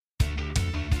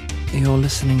You're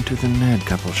listening to the Nerd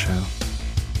Couple Show,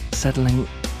 settling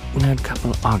nerd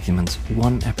couple arguments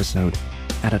one episode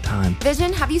at a time.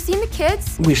 Vision, have you seen the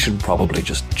kids? We should probably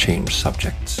just change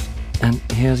subjects. And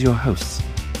here's your hosts,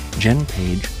 Jen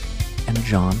Page and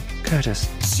John Curtis.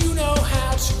 You know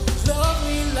how to love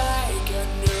me like a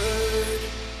nerd.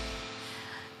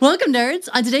 Welcome, nerds.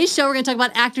 On today's show, we're going to talk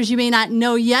about actors you may not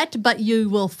know yet, but you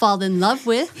will fall in love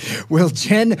with. Will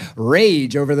Jen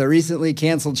rage over the recently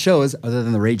canceled shows, other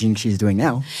than the raging she's doing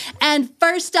now? And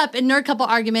first up in Nerd Couple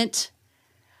Argument,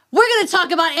 we're going to talk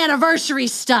about anniversary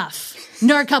stuff.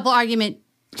 Nerd Couple Argument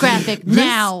graphic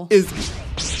now. This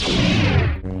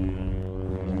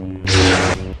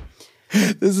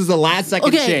is a last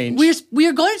second change. We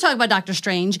are going to talk about Doctor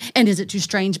Strange, and is it too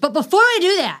strange? But before I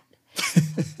do that,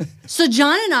 so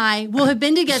John and I will have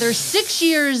been together 6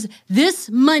 years this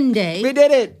Monday. We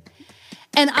did it.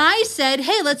 And I said,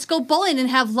 hey, let's go bowling and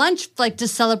have lunch like to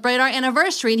celebrate our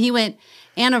anniversary. And he went,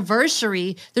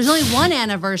 anniversary? There's only one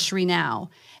anniversary now.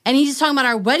 And he's talking about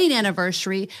our wedding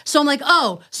anniversary. So I'm like,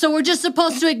 oh, so we're just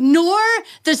supposed to ignore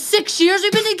the 6 years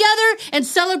we've been together and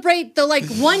celebrate the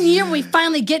 1 year when we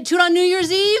finally get to it on New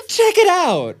Year's Eve? Check it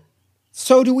out.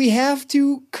 So do we have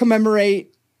to commemorate?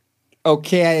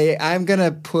 Okay, I'm going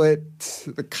to put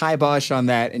the kibosh on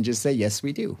that and just say, yes,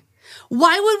 we do.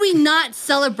 Why would we not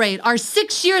celebrate our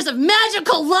 6 years of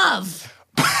magical love?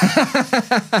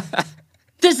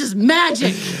 This is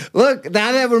magic. Look,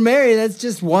 now that we're married, that's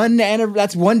just one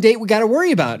date we got to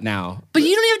worry about now. But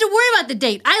you don't have to worry about the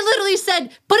date. I literally said,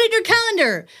 put it in your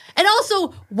calendar. And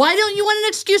also, why don't you want an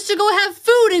excuse to go have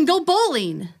food and go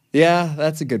bowling? Yeah,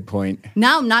 that's a good point.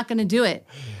 Now I'm not going to do it.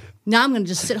 Now I'm going to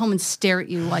just sit home and stare at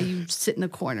you while you sit in the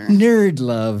corner. Nerd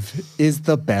love is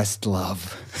the best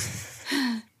love.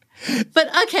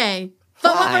 But okay.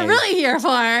 But what we're really here for,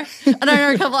 on our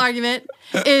Nerd Couple Argument,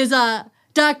 is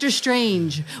Doctor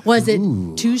Strange. Was it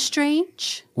too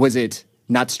strange? Was it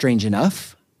not strange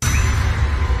enough?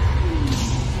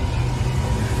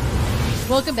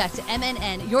 Welcome back to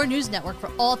MNN, your news network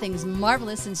for all things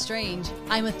marvelous and strange.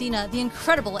 I'm Athena, the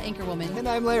incredible anchorwoman. And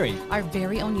I'm Larry. Our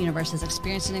very own universe has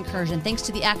experienced an incursion thanks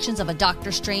to the actions of a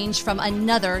Doctor Strange from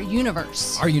another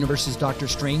universe. Our universe's Doctor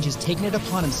Strange has taken it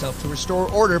upon himself to restore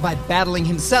order by battling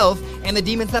himself and the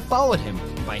demons that followed him.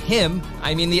 By him,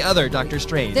 I mean the other Doctor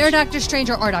Strange. Their Doctor Strange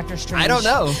or our Doctor Strange? I don't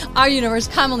know. Our universe,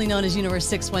 commonly known as Universe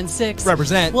 616,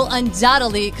 Represent. will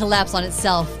undoubtedly collapse on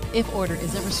itself if order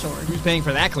isn't restored. Who's paying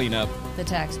for that cleanup? The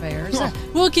taxpayers.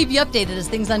 We'll keep you updated as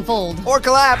things unfold. Or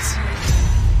collapse.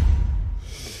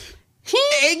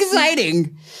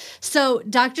 Exciting. So,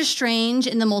 Doctor Strange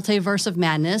in the Multiverse of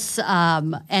Madness,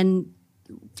 and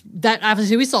that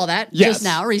obviously we saw that just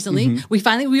now recently.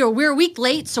 Mm-hmm. We're a week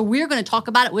late, so we're going to talk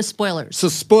about it with spoilers. So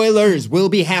spoilers will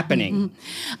be happening.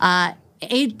 Mm-hmm.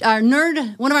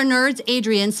 One of our nerds,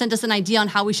 Adrian, sent us an idea on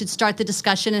how we should start the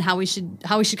discussion and how we should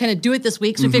kind of do it this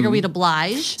week. So we figure we'd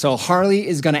oblige. So Harley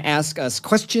is going to ask us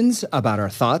questions about our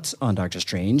thoughts on Doctor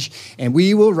Strange, and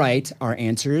we will write our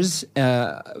answers,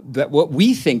 what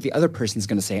we think the other person's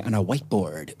going to say on a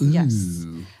whiteboard. Ooh. Yes.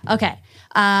 Okay.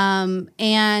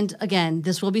 And again,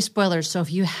 this will be spoilers. So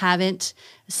if you haven't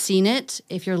seen it,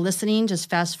 if you're listening, just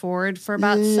fast forward for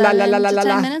about 7 to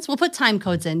 10 minutes. We'll put time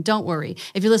codes in. Don't worry.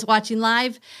 If you're watching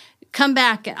live, come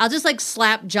back. I'll just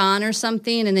slap John or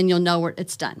something, and then you'll know where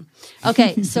it's done.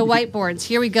 Okay, so whiteboards.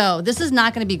 Here we go. This is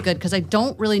not going to be good because I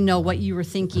don't really know what you were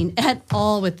thinking at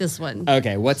all with this one.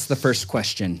 Okay, what's the first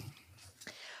question?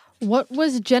 What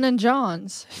was Jen and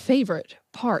John's favorite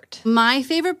part? My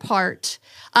favorite part,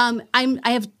 I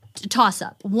have a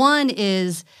toss-up. One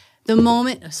is the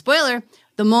moment, spoiler,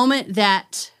 the moment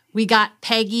that we got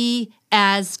Peggy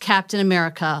as Captain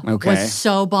America was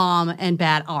so bomb and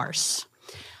bad arse.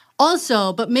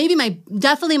 Also, but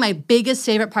definitely my biggest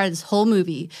favorite part of this whole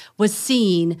movie was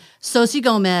seeing Sosie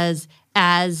Gomez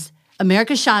as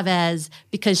America Chavez,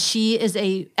 because she is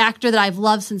a actor that I've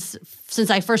loved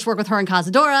since I first worked with her in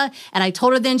Cazadora, and I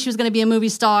told her then she was going to be a movie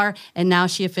star, and now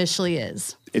she officially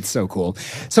is. It's so cool.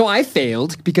 So I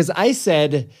failed because I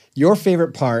said your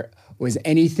favorite part was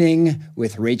anything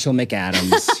with Rachel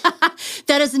McAdams.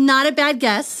 That is not a bad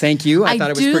guess. Thank you. I thought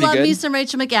it was pretty good. I do love me some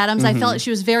Rachel McAdams. Mm-hmm. I felt like she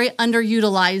was very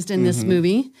underutilized in this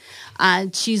movie.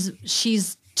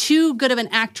 She's too good of an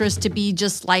actress to be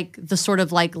just the sort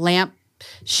of lamp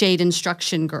shade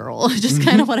instruction girl. Just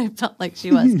kind of what I felt like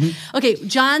she was. Okay,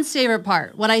 John's favorite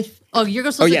part.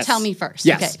 You're supposed to tell me first.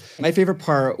 Yes. Okay. My favorite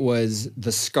part was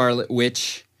the Scarlet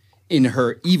Witch in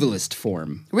her evilest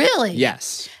form. Really?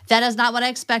 Yes. That is not what I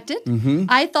expected. Mm-hmm.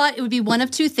 I thought it would be one of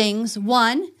two things.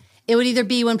 One, it would either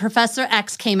be when Professor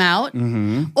X came out,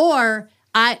 or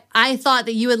I thought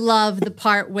that you would love the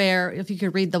part where, if you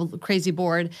could read the crazy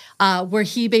board, where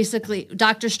he basically,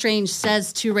 Doctor Strange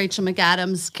says to Rachel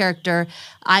McAdams' character,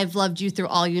 "I've loved you through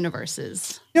all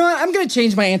universes." You know what? I'm going to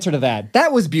change my answer to that.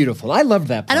 That was beautiful. I loved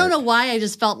that part. I don't know why, I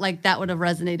just felt like that would have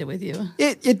resonated with you.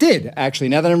 It did, actually,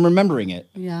 now that I'm remembering it.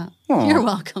 Yeah. Aw. You're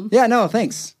welcome. Yeah, no,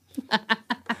 thanks. All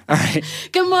right.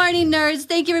 Good morning, nerds.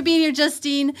 Thank you for being here,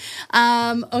 Justine.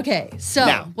 Okay, so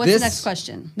Now, what's the next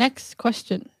question? Next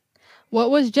question. What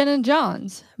was Jen and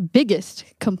John's biggest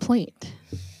complaint?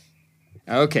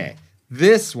 Okay.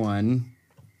 This one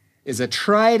is a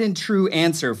tried and true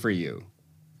answer for you.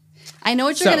 I know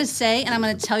what you're So- going to say, and I'm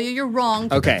going to tell you you're wrong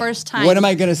for Okay. the first time. What am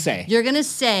I going to say? You're going to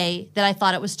say that I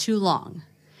thought it was too long.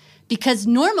 Because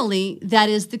normally that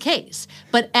is the case.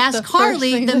 But ask The first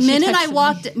Harley, thing the that she minute I texted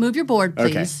walked, move your board,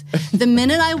 Okay. please. The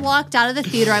minute I walked out of the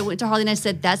theater, I went to Harley and I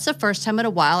said, that's the first time in a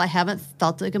while I haven't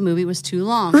felt like a movie was too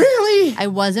long. Really? I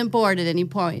wasn't bored at any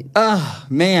point. Oh,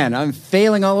 man, I'm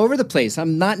failing all over the place.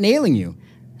 I'm not nailing you.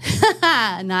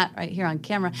 Not right here on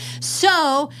camera.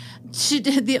 So,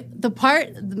 the part,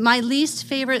 my least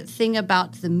favorite thing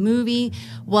about the movie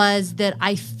was that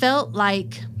I felt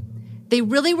like they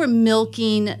really were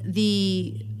milking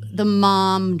the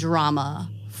mom drama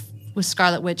with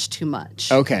Scarlet Witch too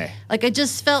much. Okay. Like, I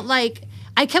just felt like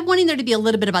I kept wanting there to be a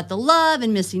little bit about the love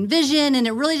and missing Vision, and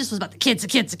it really just was about the kids.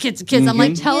 I'm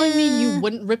like, Telling me yeah. you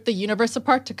wouldn't rip the universe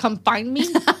apart to come find me?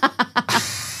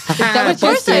 Of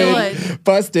course I would.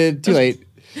 Busted. Too late.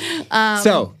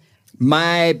 So,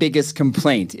 my biggest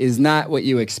complaint is not what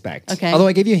you expect. Okay. Although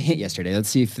I gave you a hint yesterday. Let's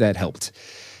see if that helped.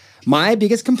 My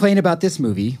biggest complaint about this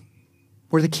movie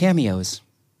were the cameos.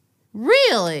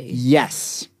 Really?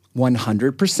 Yes,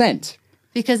 100%.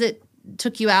 Because it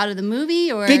took you out of the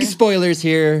movie, or Big spoilers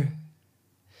here.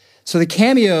 So the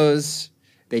cameos,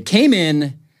 they came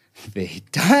in, they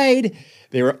died,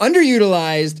 they were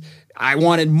underutilized. I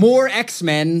wanted more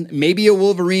X-Men, maybe a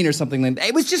Wolverine or something like that.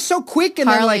 It was just so quick and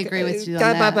then Harley like agree with you on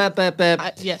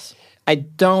that. Yes. I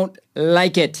don't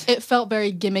like it. It felt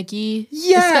very gimmicky.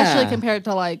 Yeah. Especially compared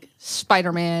to like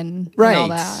Spider-Man and all Right.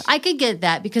 that. I could get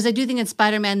that because I do think in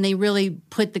Spider-Man they really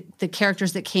put the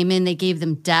characters that came in, they gave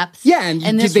them depth. Yeah,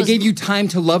 and this they was, gave you time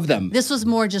to love them. this was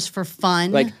more just for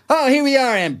fun. Like, oh, here we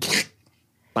are, and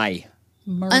bye.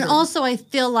 and also I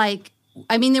feel like,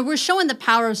 I mean, they were showing the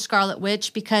power of Scarlet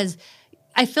Witch because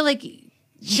I feel like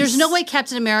there's no way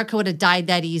Captain America would have died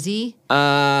that easy.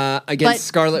 Against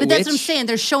Scarlet but Witch. that's what I'm saying.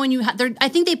 They're showing you how. I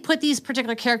think they put these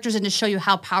particular characters in to show you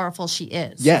how powerful she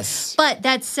is. Yes. But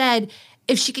that said,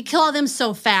 if she could kill all them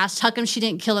so fast, how come she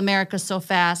didn't kill America so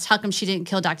fast? How come she didn't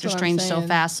kill Doctor That's what I'm Strange so saying.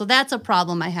 fast? So that's a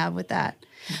problem I have with that.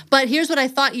 But here's what I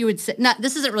thought you would say. No,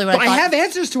 this isn't really what But I I thought. have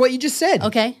answers to what you just said.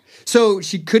 Okay. So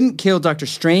she couldn't kill Doctor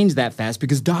Strange that fast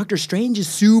because Doctor Strange is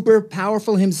super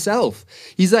powerful himself.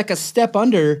 He's like a step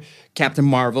under Captain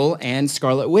Marvel and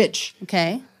Scarlet Witch.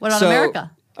 Okay. What about So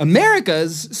America?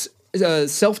 America's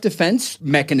self-defense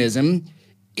mechanism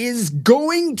is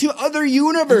going to other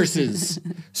universes.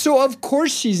 So of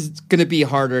course she's going to be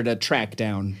harder to track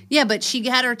down. Yeah, but she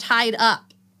had her tied up.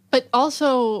 But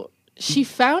also, she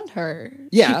found her.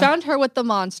 Yeah. She found her with the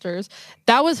monsters.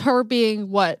 That was her being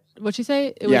what? What'd she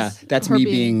say? It Yeah, was that's her me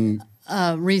being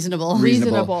Reasonable.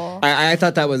 reasonable. I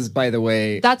thought that was, by the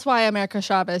way, That's why America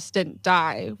Chavez didn't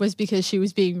die, was because she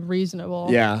was being reasonable.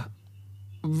 yeah.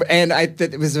 And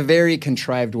it was a very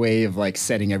contrived way of like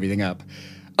setting everything up.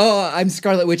 Oh, I'm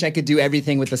Scarlet Witch. I could do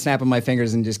everything with the snap of my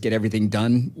fingers and just get everything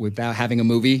done without having a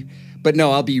movie. But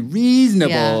no, I'll be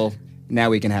reasonable. Yeah. Now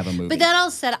we can have a movie. But that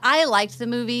all said, I liked the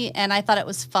movie and I thought it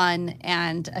was fun.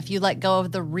 And if you let go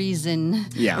of the reasoning,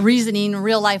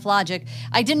 real life logic,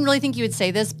 I didn't really think you would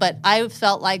say this, but I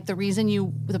felt like the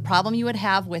problem you would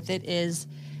have with it is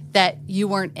that you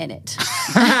weren't in it.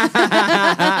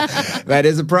 That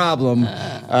is a problem.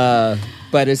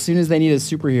 But as soon as they need a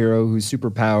superhero whose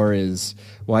superpower is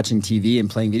watching TV and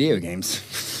playing video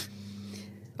games,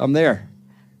 I'm there.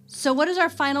 So what is our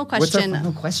final What's our question?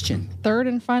 final question? Third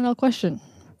and final question.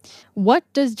 What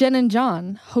does Jen and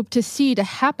John hope to see to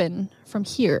happen from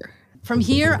here? From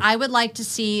here, I would like to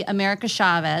see America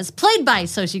Chavez, played by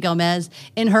Xochitl Gomez,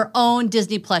 in her own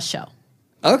Disney Plus show.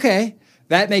 Okay.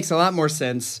 That makes a lot more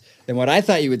sense than what I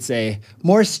thought you would say.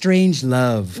 More strange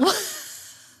love.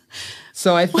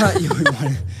 So I thought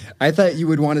you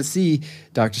would want to see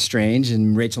Doctor Strange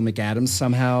and Rachel McAdams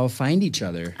somehow find each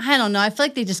other. I don't know. I feel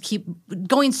like they just keep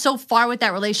going so far with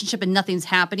that relationship and nothing's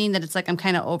happening that it's like I'm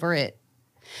kind of over it.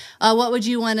 What would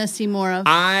you want to see more of?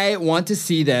 I want to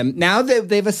see them, now that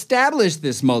they've established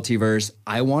this multiverse,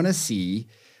 I want to see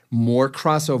more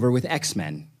crossover with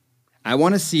X-Men. I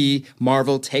want to see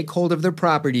Marvel take hold of their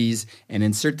properties and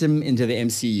insert them into the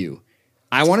MCU.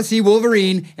 I want to see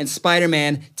Wolverine and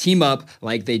Spider-Man team up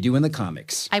like they do in the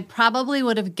comics. I probably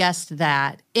would have guessed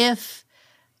that if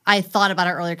I thought about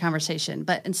our earlier conversation,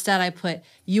 but instead I put,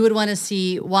 you would want to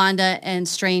see Wanda and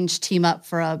Strange team up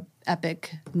for a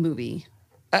epic movie.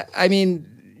 I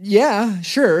mean, yeah,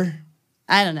 sure.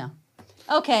 I don't know.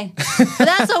 Okay. But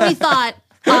that's what we thought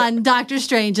on Doctor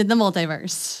Strange in the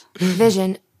Multiverse.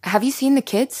 Vision, have you seen the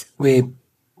kids?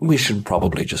 We should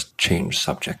probably just change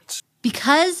subjects.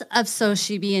 Because of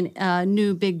Sochi being a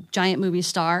new big giant movie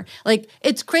star, like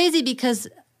it's crazy because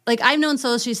like I've known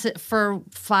Sochi for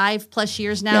 5+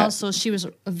 years now, so she was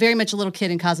very much a little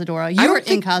kid in Cazadora. You were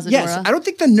in Cazadora. Yes, I don't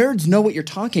think the nerds know what you're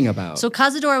talking about. So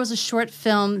Cazadora was a short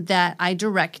film that I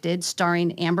directed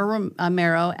starring Amber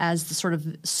Romero as the sort of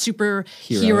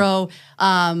superhero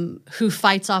who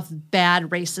fights off bad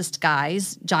racist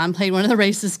guys. John played one of the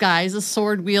racist guys, a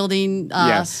sword-wielding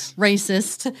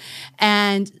racist.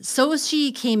 And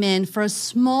Sochi came in for a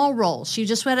small role. She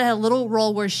just had a little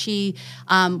role where she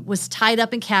was tied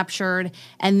up and captured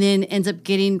and then ends up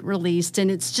getting released.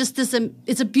 And it's just this,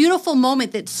 it's a beautiful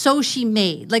moment that Sochi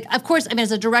made. Like, of course, I mean,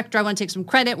 as a director, I want to take some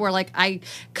credit where like I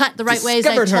cut the right ways,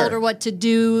 I told her what to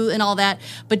do and all that.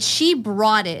 But she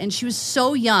brought it and she was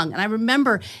so young. And I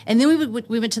remember, and then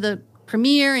we went to the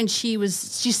premiere and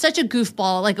she's such a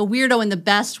goofball, like a weirdo in the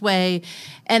best way.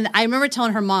 And I remember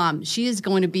telling her mom, she is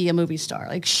going to be a movie star.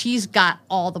 Like she's got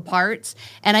all the parts.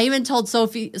 And I even told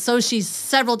Sochi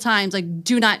several times, like,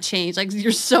 do not change. Like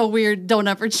you're so weird, don't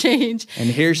ever change. And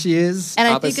here she is. And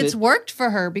I think it's worked for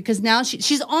her because now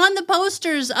she's on the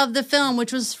posters of the film,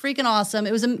 which was freaking awesome.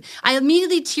 It was, I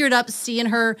immediately teared up seeing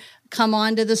her come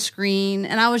onto the screen,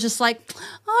 and I was just like,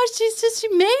 oh, she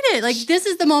made it. Like, this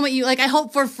is the moment you, like, I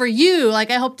hope for you.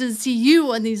 Like, I hope to see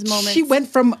you in these moments. She went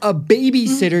from a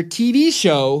babysitter TV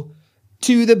show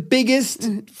to the biggest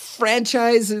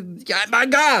franchise. My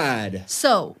God.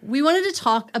 So, we wanted to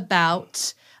talk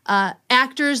about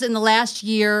actors in the last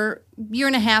year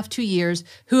and a half, 2 years,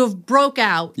 who have broke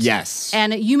out. Yes.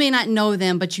 And you may not know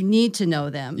them, but you need to know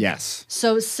them. Yes.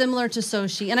 So, similar to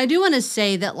Sochi. And I do want to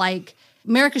say that, like,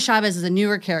 America Chavez is a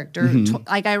newer character.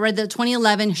 Like I read that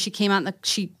 2011, she came out.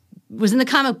 She was in the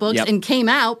comic books and came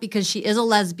out because she is a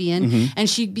lesbian, and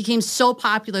she became so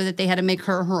popular that they had to make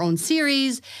her own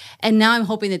series. And now I'm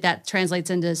hoping that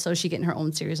translates into Sochi getting her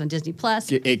own series on Disney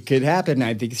Plus. It could happen.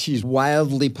 I think she's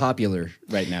wildly popular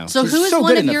right now. So she's who is so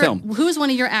one good of in your the film. who is one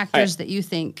of your actors that you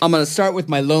think? I'm going to start with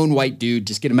my lone white dude,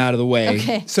 just get him out of the way.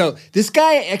 Okay. So this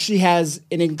guy actually has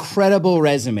an incredible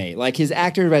resume. Like his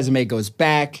actor resume goes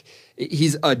back.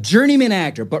 He's a journeyman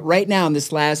actor, but right now in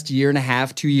this last year and a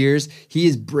half, 2 years, he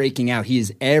is breaking out. He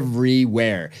is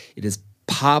everywhere. It is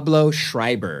Pablo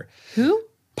Schreiber. Who?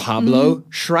 Pablo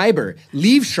Schreiber,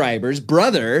 Liev Schreiber's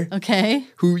brother. Okay.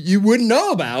 Who you wouldn't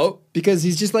know about because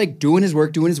he's just like doing his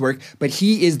work. But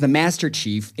he is the Master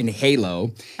Chief in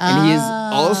Halo. And he is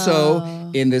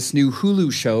also in this new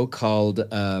Hulu show called...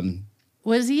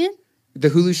 what is he in? The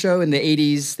Hulu show in the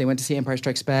 80s. They went to see Empire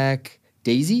Strikes Back.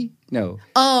 Daisy? No.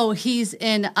 Oh, he's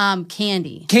in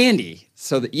Candy. Candy.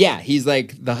 So, he's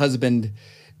like the husband,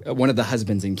 one of the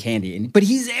husbands in Candy. But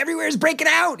he's everywhere. He's breaking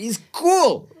out. He's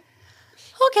cool.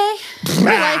 Okay. You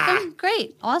like him?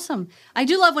 Great. Awesome. I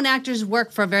do love when actors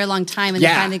work for a very long time and they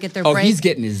finally get their break. Oh, he's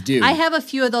getting his due. I have a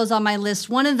few of those on my list.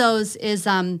 One of those is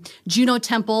Juno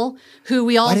Temple, who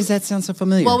we all... Why does that sound so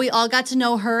familiar? Well, we all got to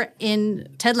know her in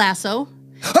Ted Lasso.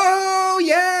 Oh,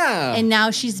 yeah. And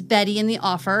now she's Betty in The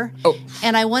Offer. Oh.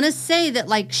 And I want to say that,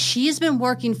 like, she's been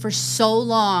working for so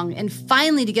long and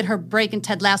finally to get her break in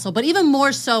Ted Lasso, but even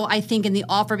more so, I think, in The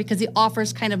Offer because The Offer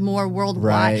is kind of more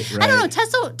worldwide. Right. I don't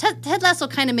know. Ted Lasso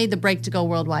kind of made the break to go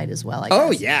worldwide as well, I guess. Oh,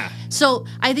 yeah. So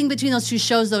I think between those two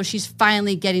shows, though, she's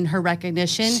finally getting her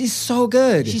recognition. She's so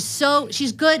good.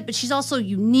 She's good, but she's also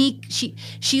unique.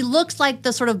 She looks like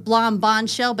the sort of blonde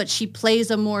bombshell, but she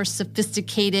plays a more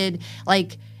sophisticated,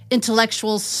 like,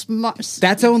 intellectual, smart.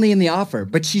 That's only in The Offer,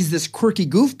 but she's this quirky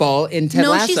goofball in Ted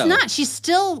Lasso. No, she's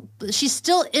not. She's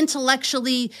still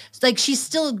intellectually, like, she's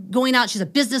still going out. She's a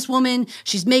businesswoman.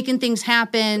 She's making things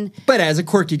happen. But as a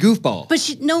quirky goofball. But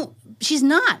she's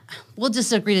not. We'll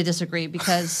disagree to disagree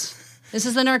because this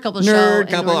is the Nerd Couple show. Nerd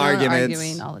Couple and we're arguments.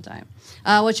 arguing all the time.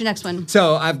 What's your next one?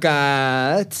 So I've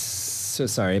got,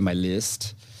 my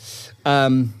list.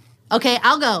 Okay,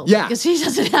 I'll go. Yeah. Because he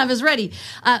doesn't have his ready.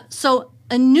 So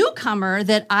a newcomer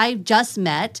that I just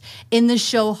met in the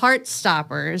show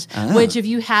Heartstoppers, which if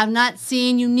you have not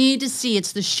seen, you need to see.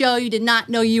 It's the show you did not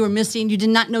know you were missing. You did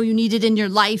not know you needed in your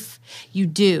life. You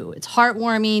do. It's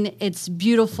heartwarming. It's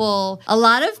beautiful. A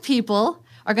lot of people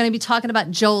are going to be talking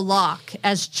about Joe Locke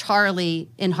as Charlie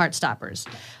in Heartstoppers.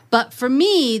 But for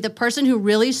me, the person who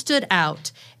really stood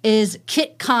out is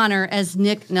Kit Connor as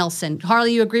Nick Nelson.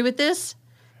 Harley, you agree with this?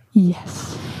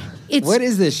 Yes. What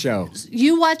is this show?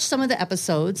 You watch some of the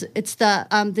episodes. It's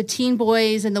the teen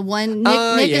boys and the one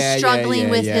Nick is struggling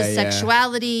with his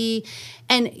sexuality,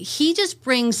 and he just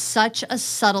brings such a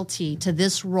subtlety to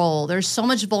this role. There's so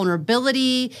much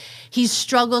vulnerability. He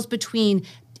struggles between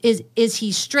is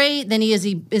he straight, then is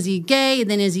he gay,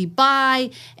 and then is he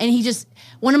bi, and he just.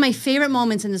 One of my favorite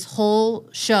moments in this whole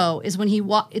show is when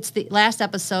it's the last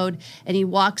episode, and he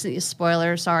walks,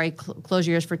 spoiler, sorry, close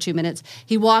your ears for 2 minutes.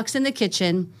 He walks in the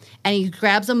kitchen, and he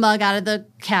grabs a mug out of the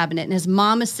cabinet, and his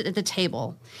mom is sitting at the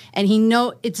table. And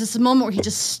it's this moment where he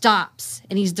just stops,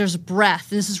 and there's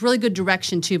breath. And this is really good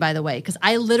direction, too, by the way, because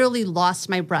I literally lost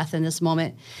my breath in this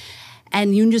moment.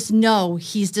 And you just know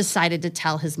he's decided to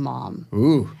tell his mom.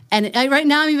 Ooh. And right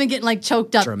now I'm even getting like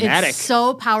choked up. Dramatic. It's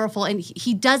so powerful, and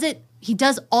he does it. He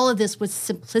does all of this with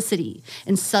simplicity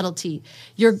and subtlety.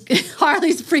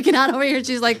 Harley's freaking out over here.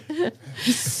 She's like,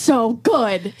 He's so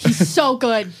good. He's so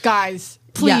good, guys.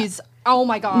 Please. Yeah. Oh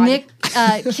my God.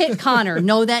 Kit Connor,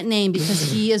 know that name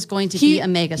because he is going to be a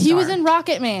megastar. He was in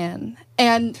Rocket Man.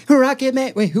 And Rocket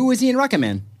Man? Wait, who was he in Rocket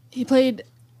Man? He played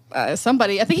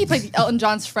somebody. I think he played Elton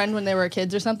John's friend when they were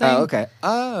kids or something.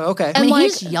 Oh, okay. I mean,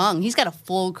 he's young. He's got a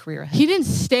full career ahead. He didn't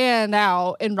stand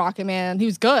out in Rocket Man. He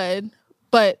was good,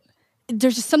 but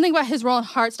there's just something about his role in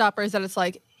Heartstoppers that it's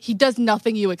like he does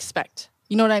nothing you expect.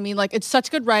 You know what I mean? Like, it's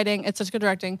such good writing, it's such good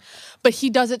directing, but he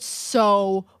does it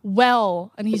so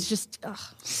well, and he's just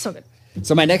so good.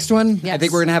 So my next one, yes. I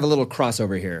think we're going to have a little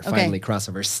crossover here. Finally,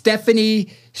 crossover. Stephanie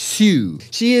Hsu.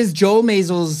 She is Joel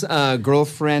Mazel's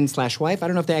girlfriend/wife. I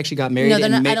don't know if they actually got married. No,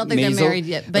 I don't think they're married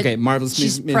yet. But Marvelous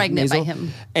she's pregnant by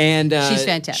him. And she's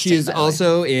fantastic. She is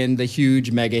also in the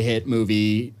huge mega hit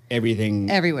movie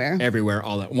Everywhere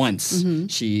All at Once. Mm-hmm.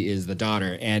 She is the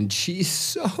daughter, and she's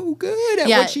so good at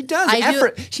what she does.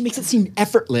 She makes it seem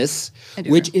effortless,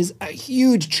 which is a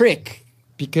huge trick.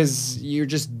 Because you're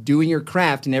just doing your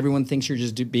craft and everyone thinks you're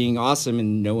just being awesome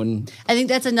and no one... I think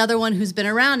that's another one who's been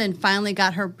around and finally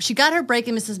got her... She got her break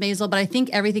in Mrs. Maisel, but I think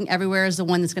Everything Everywhere is the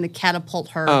one that's going to catapult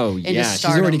her into stardom. She's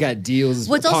already got deals.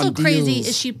 What's also crazy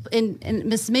is she, in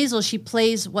Mrs. Maisel, she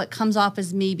plays what comes off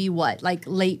as maybe like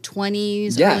late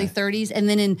 20s, early 30s. And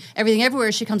then in Everything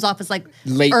Everywhere, she comes off as like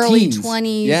late early teens.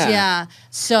 20s. Yeah.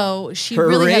 So she her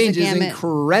really has a range gamut. Is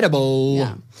incredible.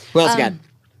 Yeah. Who else you got?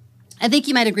 I think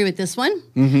you might agree with this one.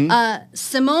 Mm-hmm.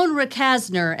 Simone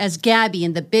Rakasner as Gabby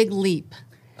in The Big Leap.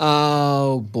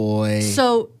 Oh, boy.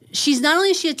 So she's not only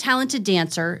is she a talented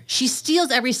dancer, she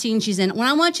steals every scene she's in. When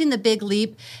I'm watching The Big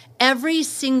Leap, every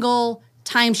single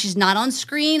time she's not on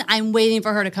screen, I'm waiting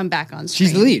for her to come back on screen.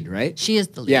 She's the lead, right? She is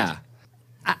the lead. Yeah.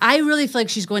 I really feel like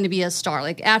she's going to be a star.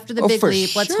 Like after The Big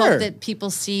Leap, let's hope that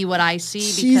people see what I see.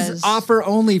 She's offer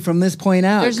only from this point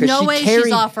out. There's no way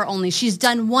she's offer only. She's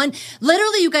done one.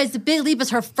 Literally, you guys, The Big Leap is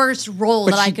her first role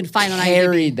that I can find on IMDb. She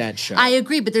carried that show. I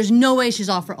agree, but there's no way she's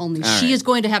offer only. All She right. is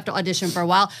going to have to audition for a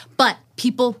while, but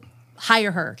people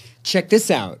hire her. Check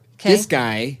this out. Okay. This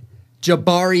guy,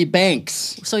 Jabari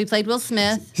Banks. So he played Will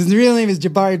Smith. His real name is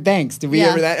Jabari Banks. Did we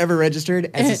Yeah. ever registered?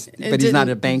 But he's didn't. not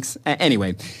a Banks.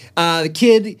 Anyway, the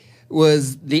kid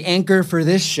was the anchor for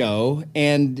this show,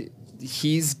 and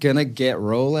he's gonna get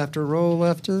role after role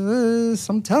after this.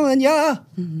 I'm telling ya.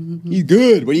 He's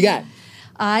good. What do you got?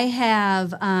 I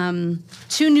have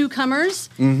two newcomers.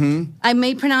 Mm-hmm. I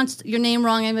may pronounce your name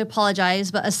wrong. I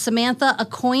apologize, but Samantha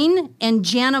Acoin and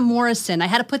Jana Morrison. I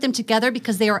had to put them together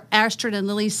because they are Astrid and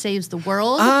Lily Saves the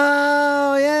World.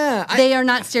 Oh, yeah. They are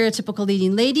not stereotypical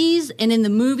leading ladies. And in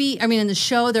the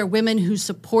show, they're women who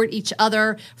support each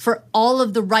other for all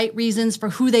of the right reasons for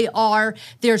who they are.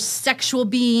 They're sexual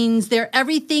beings. They're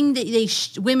everything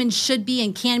that women should be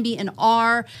and can be and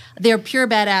are. They're pure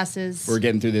badasses. We're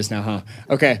getting through this now, huh?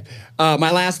 Okay.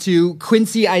 My last two,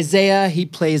 Quincy Isaiah. He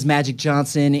plays Magic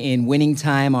Johnson in Winning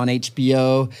Time on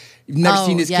HBO. You've never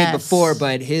seen this kid before,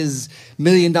 but his $1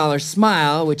 Million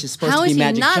Smile, which is supposed to be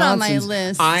Magic Johnson's. How is he not on my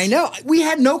list? I know. We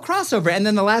had no crossover. And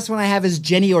then the last one I have is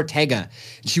Jenny Ortega.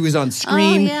 She was on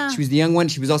Scream. Oh, yeah. She was the young one.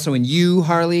 She was also in You,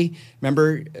 Harley.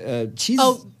 Remember? She's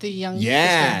the young sister.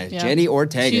 Yeah, Jenny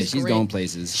Ortega. She's great. going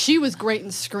places. She was great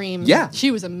in Scream. Yeah. She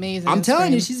was amazing. I'm in telling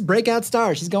Scream. you, she's a breakout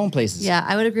star. She's going places. Yeah,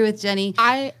 I would agree with Jenny.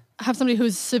 I have somebody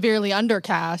who's severely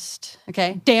undercast.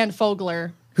 Okay. Dan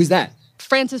Fogler. Who's that?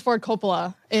 Francis Ford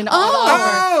Coppola in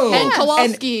Oh! and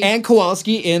Kowalski. And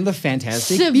Kowalski in the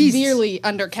Fantastic Beasts. Severely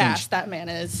undercast, that man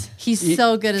is. He's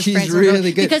so good as he's Francis really Ford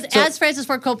Coppola. good. Because So- as Francis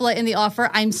Ford Coppola in The Offer,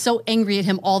 I'm so angry at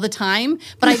him all the time.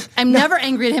 But I'm never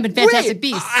angry at him in Fantastic Wait,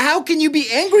 Beasts. how can you be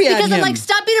angry at him? Because I'm like,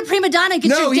 stop being a prima donna and get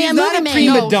no, your he's damn not movie a made.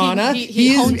 prima No, donna.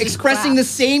 he hones He's his expressing craft. the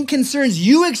same concerns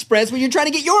you express when you're trying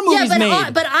to get your movies Yeah,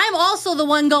 made. but I'm also the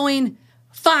one going,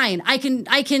 fine, I can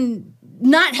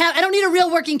not have, I don't need a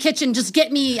real working kitchen, just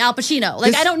get me Al Pacino.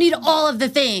 Like, I don't need all of the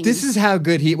things. This is how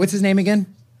good what's his name again?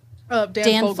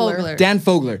 Dan Fogler. Dan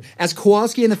Fogler. As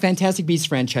Kowalski in the Fantastic Beasts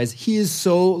franchise, he is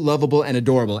so lovable and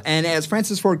adorable. And as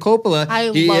Francis Ford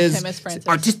Coppola, he love is him as Francis.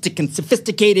 artistic and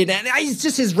sophisticated, and he's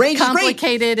just his range is great.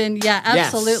 Complicated and yeah,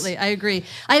 absolutely. Yes. I agree.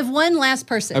 I have one last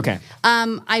person. Okay.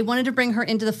 I wanted to bring her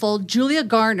into the fold. Julia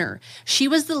Garner. She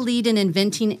was the lead in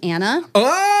Inventing Anna.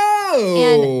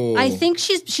 Oh! And I think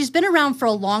she's been around for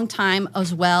a long time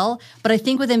as well. But I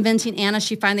think with Inventing Anna,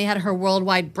 she finally had her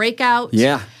worldwide breakout.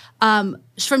 Yeah.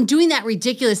 From doing that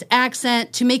ridiculous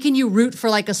accent to making you root for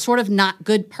like a sort of not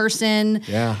good person.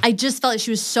 Yeah. I just felt like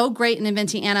she was so great in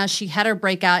Inventing Anna. She had her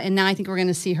breakout, and now I think we're going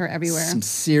to see her everywhere. Some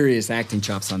serious acting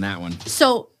chops on that one.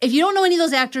 So if you don't know any of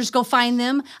those actors, go find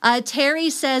them. Terry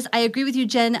says, I agree with you,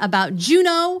 Jen, about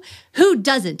Juno. Who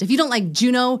doesn't? If you don't like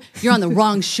Juno, you're on the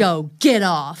wrong show. Get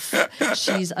off.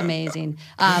 She's amazing.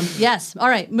 Yes. All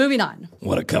right. Moving on.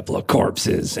 What a couple of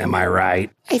corpses, am I right?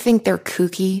 I think they're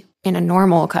kooky in a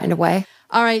normal kind of way.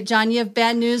 All right, John, you have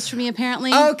bad news for me,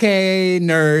 apparently. Okay,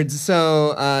 nerds.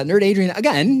 So, Nerd Adrian,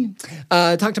 again,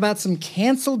 talked about some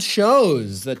canceled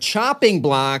shows. The chopping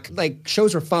block, like,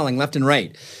 shows were falling left and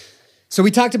right. So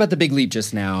we talked about The Big Leap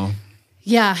just now.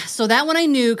 Yeah, so that one I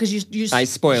knew because you I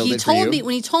spoiled he it for told you. me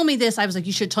when he told me this, I was like,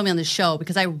 you should have told me on the show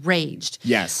because I raged.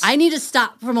 Yes. I need to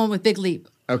stop for a moment with Big Leap.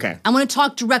 Okay. I'm going to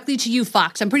talk directly to you,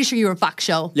 Fox. I'm pretty sure you were a Fox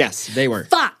show. Yes, they were.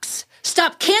 Fox,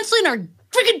 stop canceling our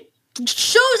freaking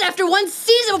shows after one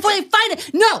season before they find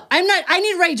it. No, I'm not. I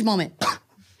need a rage moment.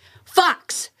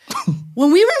 Fox,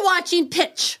 when we were watching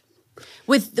Pitch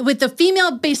with the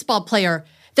female baseball player,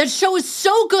 that show is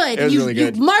so good. It was really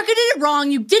good. You marketed it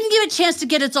wrong. You didn't give it a chance to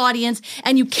get its audience,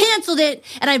 and you canceled it.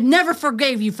 And I've never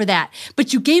forgave you for that.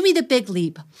 But you gave me The Big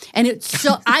Leap, and it's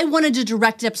so I wanted to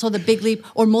direct an episode of The Big Leap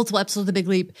or multiple episodes of The Big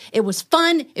Leap. It was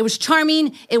fun. It was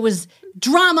charming. It was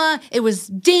drama. It was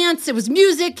dance. It was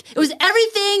music. It was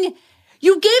everything.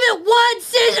 You gave it one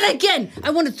season again.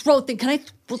 I want to throw things. Can I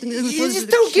throw things? You just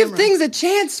don't give things a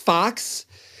chance, Fox.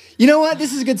 You know what?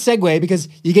 This is a good segue because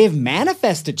you gave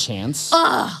Manifest a chance.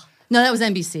 No, that was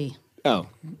NBC. Oh,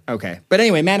 okay. But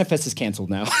anyway, Manifest is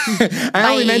canceled now. I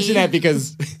only mention that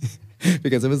because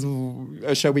it was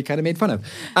a show we kind of made fun of.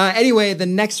 Anyway, the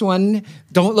next one,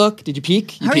 Don't Look. Did you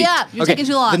peek? You Hurry peeked. up. You're taking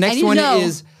too long. The I next need to one know.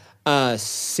 is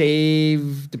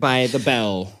Saved by the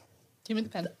Bell. Give me the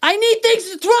pen. I need things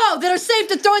to throw that are safe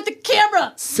to throw at the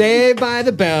camera. Saved by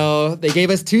the Bell. They gave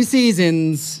us 2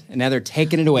 seasons, and now they're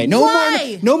taking it away.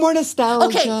 Why? No more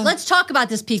nostalgia. Okay, let's talk about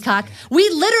this, Peacock. We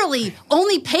literally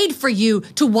only paid for you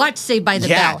to watch Saved by the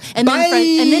Yeah. Bell, and Bye.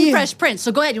 then Fresh Prince.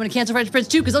 So go ahead. You want to cancel Fresh Prince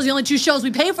too? Because those are the only 2 shows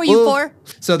we pay for you for.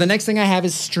 So the next thing I have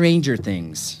is Stranger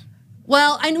Things.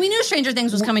 Well, we knew Stranger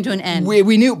Things was coming to an end.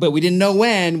 We knew, but we didn't know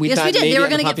when. We yes, thought we did. maybe They were on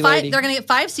the going to get 5. popularity- They're going to get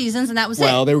 5 seasons, and that was it.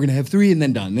 Well, they were going to have 3 and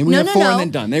then done. They were going to have 4 and then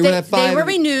done. They were going to have 5. They were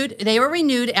renewed. They were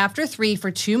renewed after 3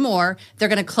 for 2 more. They're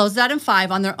going to close it out in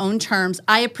 5 on their own terms.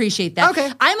 I appreciate that.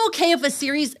 Okay. I'm okay if a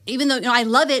series, even though I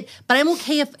love it, but I'm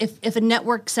okay if a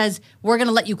network says we're going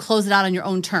to let you close it out on your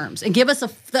own terms and give us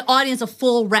the audience a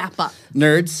full wrap up.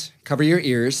 Nerds, cover your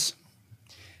ears.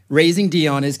 Raising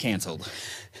Dion is canceled.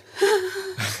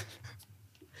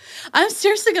 I'm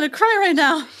seriously going to cry right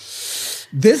now.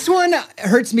 This one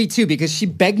hurts me too because she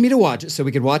begged me to watch it so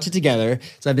we could watch it together.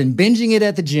 So I've been binging it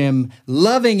at the gym,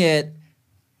 loving it.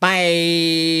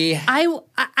 Bye.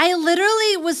 I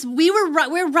literally we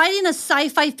were writing a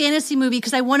sci-fi fantasy movie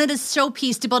because I wanted a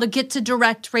showpiece to be able to get to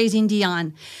direct Raising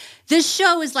Dion. This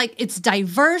show is like, it's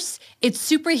diverse, it's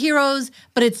superheroes,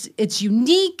 but it's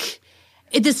unique.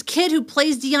 This kid who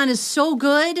plays Dion is so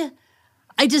good.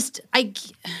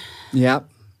 Yep.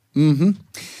 Mm-hmm.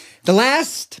 The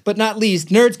last but not least,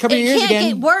 nerds, cover your ears It again.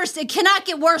 can't get worse. It cannot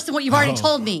get worse than what you've already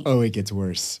told me. Oh, it gets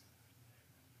worse.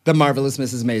 The Marvelous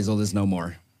Mrs. Maisel is no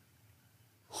more.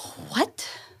 What?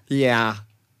 Yeah,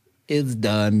 it's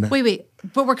done. Wait.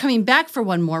 But we're coming back for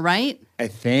one more, right? I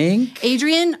think.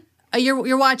 Adrian,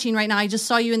 you're watching right now. I just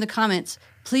saw you in the comments.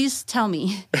 Please tell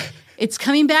me. It's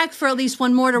coming back for at least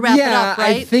one more to wrap it up,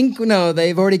 right? I think, no,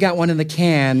 they've already got one in the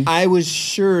can. I was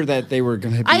sure that they were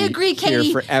going to be I agree, here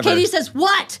Katie. forever. Katie says,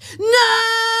 what? No!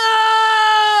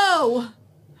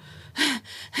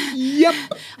 Yep.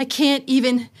 I can't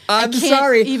even. I'm I can't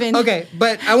sorry. Even. Okay,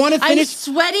 but I want to I'm finish.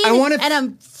 sweating and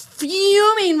I'm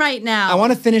fuming right now. I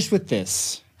want to finish with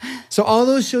this. So all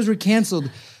those shows were canceled,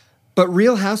 but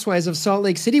Real Housewives of Salt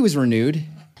Lake City was renewed.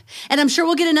 And I'm sure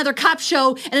we'll get another cop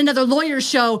show and another lawyer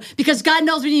show because God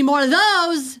knows we need more of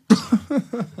those.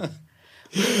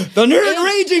 The Nerd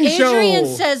Raging Show. Adrian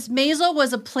says Maisel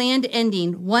was a planned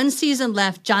ending. 1 season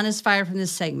left. John is fired from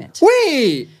this segment.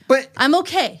 Wait, but I'm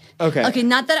okay. Okay. Okay,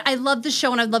 not that I love the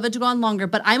show and I'd love it to go on longer,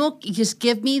 but I'm okay. Just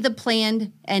give me the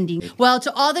planned ending. Well,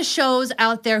 to all the shows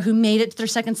out there who made it to their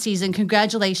second season,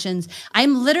 congratulations.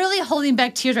 I'm literally holding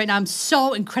back tears right now. I'm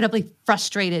so incredibly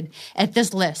frustrated at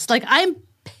this list. Like, I'm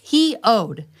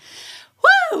PO'd.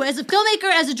 Woo! As a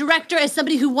filmmaker, as a director, as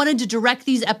somebody who wanted to direct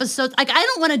these episodes, like, I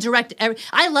don't want to direct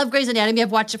I love Grey's Anatomy.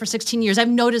 I've watched it for 16 years. I have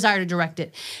no desire to direct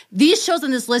it. These shows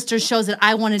on this list are shows that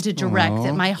I wanted to direct,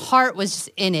 that my heart was just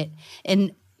in it.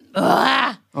 And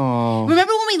remember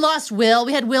when we lost Will?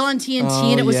 We had Will on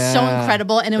TNT, and it was so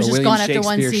incredible, and it was just gone after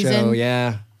one season. Show,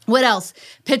 yeah. What else?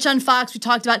 Pitch on Fox, we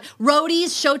talked about. Roadies,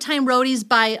 Showtime Roadies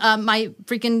by my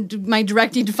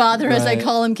directing father, as I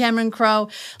call him, Cameron Crowe.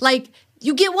 Like,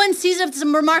 you get one season of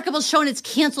some remarkable show and it's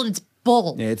canceled. It's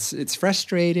bull. It's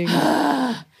frustrating.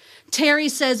 Terry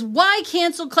says, why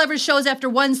cancel clever shows after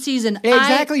one season?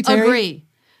 Exactly, Terry. Agree.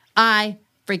 I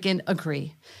freaking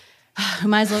agree.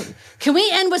 Might as well. Can we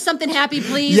end with something happy,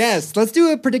 please? Yes, let's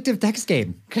do a predictive text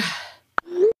game.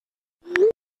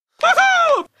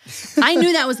 I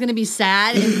knew that was going to be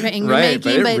sad and Right,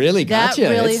 but it really got you.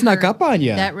 Really it snuck up on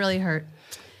you. That really hurt.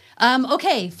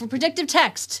 Okay, for predictive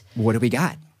text. What do we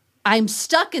got? I'm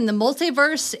stuck in the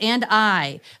multiverse and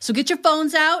I. So get your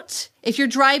phones out. If you're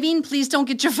driving, please don't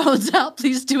get your phones out.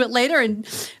 Please do it later and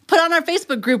put on our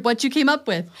Facebook group what you came up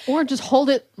with. Or just hold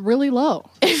it really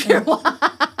low. If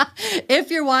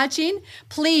you're watching,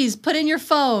 please put in your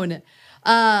phone.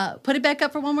 Put it back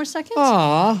up for one more second.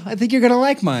 Aw, I think you're going to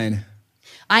like mine.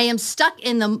 I am stuck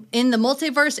in the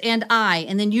multiverse and I.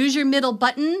 And then use your middle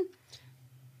button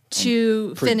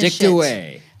to finish it. Predict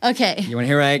away. Okay. You want to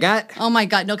hear what I got? Oh my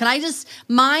God. No, can I just,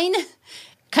 mine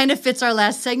kind of fits our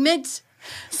last segment.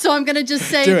 So I'm going to just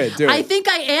say, do it. I think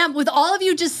I am, with all of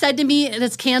you just said to me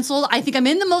that's canceled, I think I'm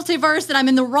in the multiverse and I'm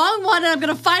in the wrong one and I'm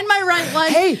going to find my right one.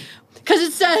 Hey. Because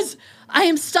it says, I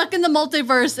am stuck in the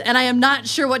multiverse and I am not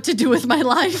sure what to do with my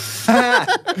life.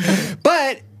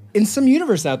 But in some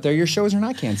universe out there, your shows are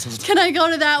not canceled. Can I go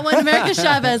to that one? America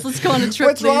Chavez, let's go on a trip,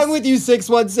 What's please. wrong with you,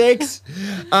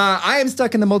 616? I am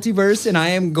stuck in the multiverse, and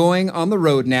I am going on the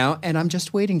road now, and I'm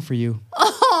just waiting for you.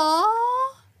 Aww.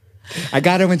 I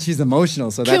got her when she's emotional,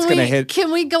 so that's going to hit.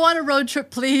 Can we go on a road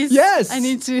trip, please? Yes. I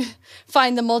need to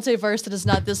find the multiverse that is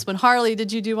not this one. Harley,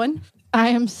 did you do one? I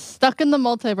am stuck in the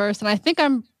multiverse, and I think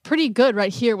I'm pretty good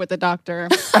right here with the doctor.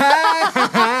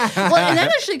 Well, and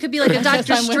that actually could be like a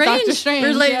Doctor I'm with Doctor Strange Strange,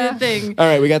 related yeah. thing. All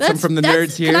right, we got some from the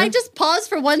nerds here. Can I just pause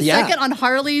for 1 Yeah. second on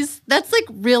Harley's? That's like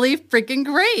really freaking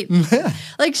great.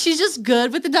 Like, she's just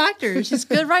good with the doctor. She's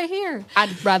good right here.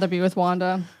 I'd rather be with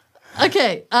Wanda.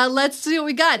 Okay, let's see what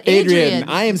we got. Adrian,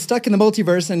 I am stuck in the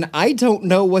multiverse, and I don't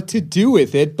know what to do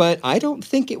with it, but I don't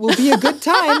think it will be a good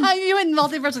time. You in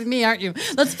multiverse with me, aren't you?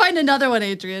 Let's find another one,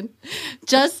 Adrian.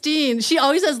 Justine, she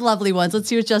always has lovely ones. Let's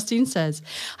see what Justine says.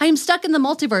 I am stuck in the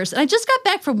multiverse, and I just got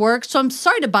back from work, so I'm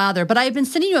sorry to bother, but I have been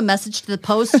sending you a message to the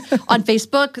post on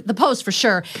Facebook, the post for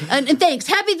sure. And thanks.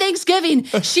 Happy Thanksgiving.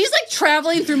 She's like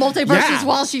traveling through multiverses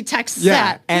while she texts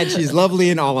that. And she's lovely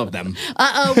in all of them.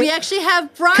 We actually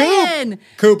have Brian.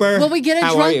 Cooper, Will we get a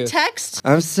how are you? drunk text?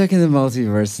 I'm stuck in the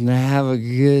multiverse, and I have a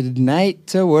good night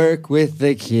to work with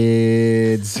the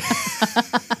kids.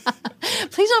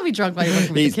 Please don't be drunk while you're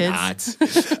working with the kids.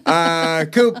 He's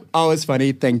not. Coop, always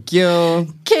funny. Thank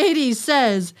you. Katie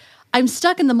says, I'm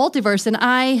stuck in the multiverse and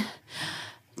I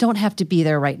don't have to be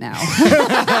there right now.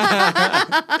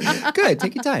 Good.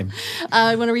 Take your time.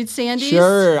 I want to read Sandy's.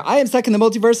 Sure. I am stuck in the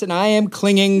multiverse, and I am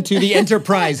clinging to the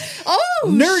Enterprise. She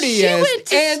Nerdiest went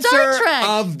to answer Star Trek.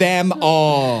 of them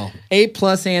all. A+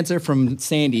 answer from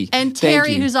Sandy. And Thank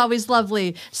Terry, you. who's always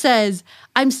lovely, says,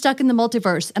 I'm stuck in the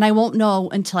multiverse and I won't know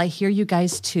until I hear you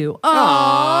guys too.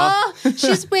 Aww.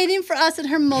 She's waiting for us in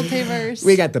her multiverse.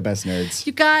 We got the best nerds.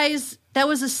 You guys, that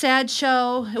was a sad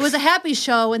show. It was a happy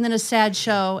show and then a sad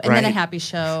show and then a Right. happy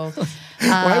show.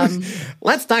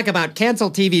 Let's talk about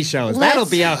canceled TV shows. That'll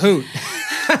be a hoot.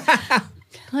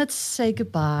 Let's say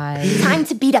goodbye. Time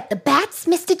to beat up the bats,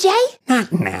 Mr. J?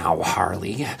 Not now,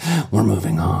 Harley. We're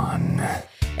moving on.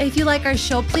 If you like our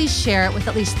show, please share it with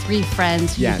at least 3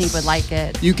 friends who you think would like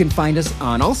it. You can find us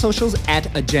on all socials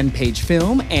at A Jen Page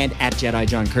Film and at Jedi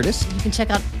John Curtis. You can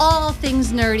check out all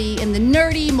things nerdy in the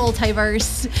nerdy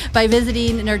multiverse by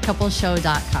visiting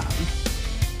nerdcoupleshow.com.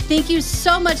 Thank you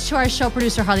so much to our show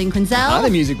producer, Harleen Quinzel. The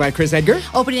music by Chris Edgar.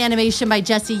 Opening animation by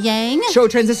Jesse Yang. Show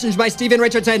transitions by Steven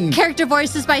Richardson. Character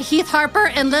voices by Heath Harper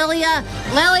and Lilia.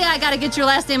 Lilia, I got to get your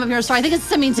last name up here, so I think it's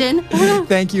Symington.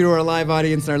 Thank you to our live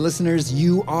audience and our listeners.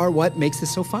 You are what makes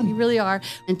this so fun. You really are.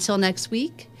 Until next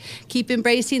week, keep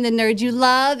embracing the nerds you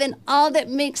love and all that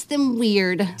makes them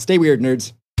weird. Stay weird,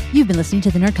 nerds. You've been listening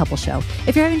to The Nerd Couple Show.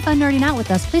 If you're having fun nerding out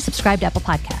with us, please subscribe to Apple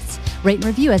Podcasts. Rate and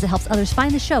review as it helps others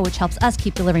find the show, which helps us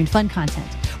keep delivering fun content.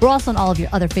 We're also on all of your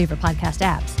other favorite podcast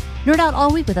apps. Nerd out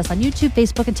all week with us on YouTube,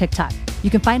 Facebook, and TikTok.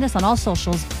 You can find us on all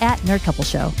socials at Nerd Couple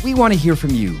Show. We want to hear from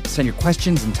you. Send your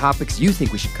questions and topics you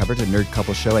think we should cover to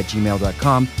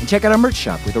nerdcoupleshow@gmail.com and check out our merch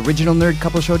shop with original Nerd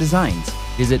Couple Show designs.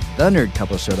 Visit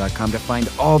thenerdcoupleshow.com to find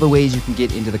all the ways you can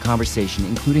get into the conversation,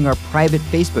 including our private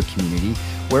Facebook community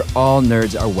where all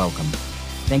nerds are welcome.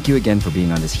 Thank you again for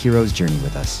being on this hero's journey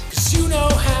with us. 'Cause you know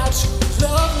how to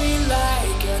love me like